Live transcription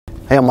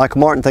Hey, I'm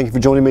Michael Martin. Thank you for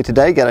joining me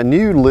today. Got a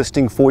new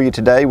listing for you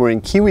today. We're in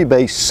Keowee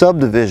Bay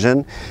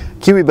subdivision.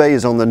 Keowee Bay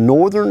is on the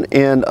northern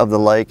end of the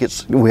lake.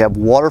 We have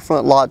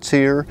waterfront lots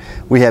here.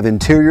 We have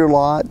interior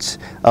lots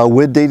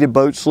with deeded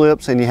boat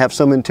slips, and you have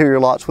some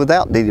interior lots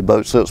without deeded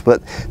boat slips.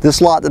 But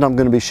this lot that I'm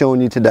going to be showing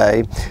you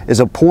today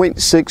is a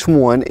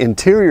 0.61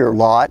 interior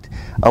lot,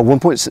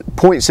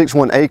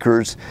 1.61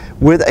 acres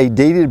with a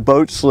deeded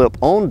boat slip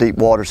on deep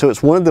water. So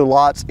it's one of the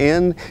lots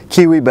in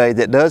Keowee Bay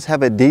that does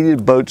have a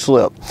deeded boat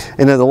slip.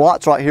 And then the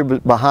lots right here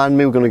behind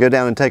me, we're going to go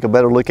down and take a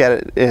better look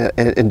at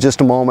it in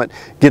just a moment,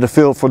 get a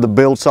feel for the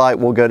build site.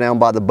 We'll go down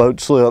by the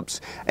boat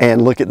slips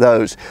and look at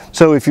those.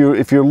 So if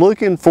you're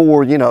looking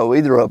for, you know,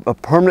 either a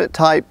permanent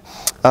type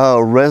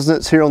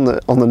residence here on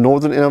the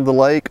northern end of the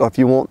lake, or if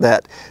you want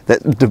that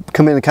to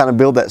come in and kind of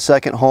build that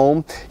second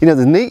home, you know,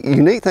 the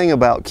unique thing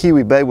about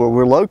Keowee Bay where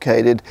we're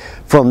located,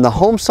 from the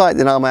home site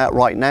that I'm at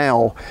right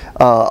now,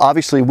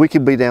 obviously we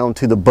could be down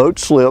to the boat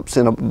slips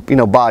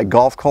and by a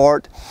golf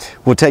cart.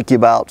 Will take you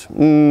about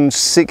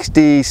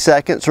 60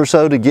 seconds or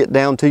so to get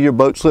down to your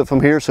boat slip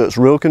from here, so it's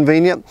real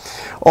convenient.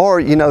 Or,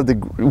 you know,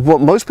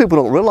 what most people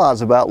don't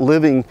realize about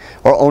living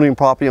or owning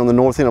property on the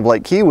north end of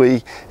Lake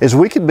Keowee is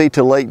we could be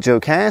to Lake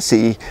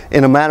Jocassee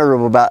in a matter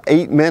of about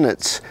 8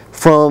 minutes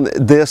from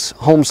this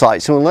home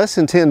site. So in less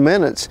than 10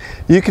 minutes,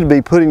 you could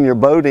be putting your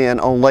boat in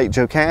on Lake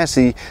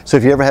Jocassee. So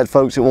if you ever had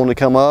folks that want to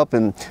come up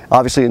and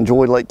obviously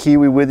enjoy Lake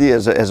Keowee with you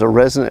as a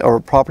resident or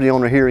a property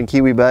owner here in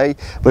Keowee Bay,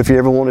 but if you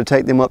ever want to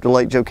take them up to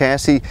Lake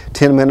Jocassee,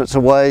 10 minutes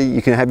away,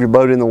 you can have your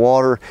boat in the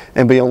water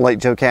and be on Lake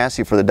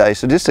Jocassee for the day.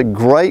 So just a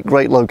great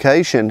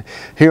location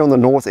here on the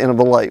north end of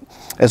the lake.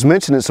 As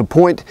mentioned, it's a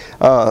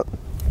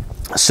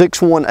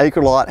 0.61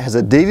 acre lot, has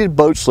a deeded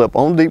boat slip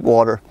on deep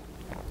water.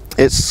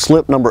 It's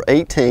slip number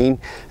 18,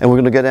 and we're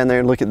going to go down there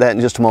and look at that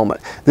in just a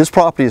moment. This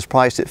property is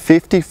priced at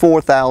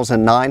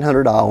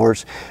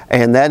 $54,900,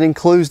 and that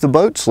includes the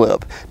boat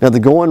slip. Now, the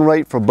going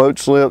rate for boat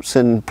slips,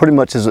 and pretty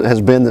much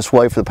has been this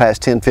way for the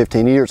past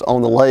 10-15 years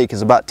on the lake,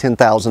 is about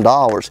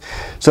 $10,000.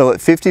 So at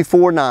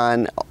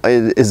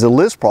 $54,900 is the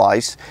list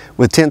price.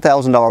 With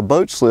 $10,000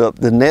 boat slip,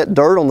 the net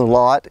dirt on the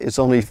lot is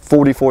only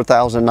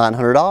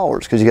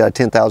 $44,900 because you got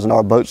a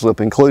 $10,000 boat slip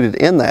included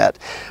in that.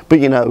 But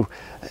you know,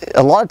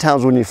 a lot of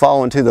times when you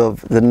fall into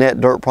the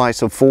net dirt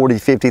price of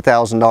 $40,000,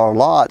 $50,000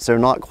 lots, they're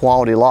not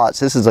quality lots.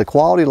 This is a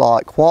quality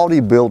lot, quality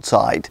build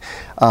site.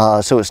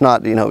 So it's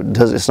not, you know,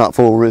 it's not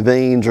full of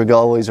ravines or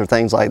gullies or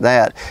things like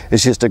that.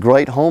 It's just a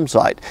great home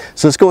site.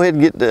 So let's go ahead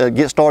and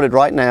get started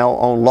right now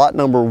on lot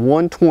number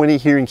 120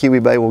 here in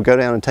Keowee Bay. We'll go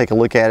down and take a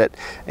look at it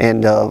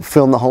and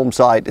film the home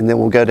site, and then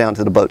we'll go down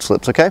to the boat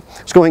slips, okay?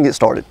 Let's go ahead and get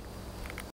started.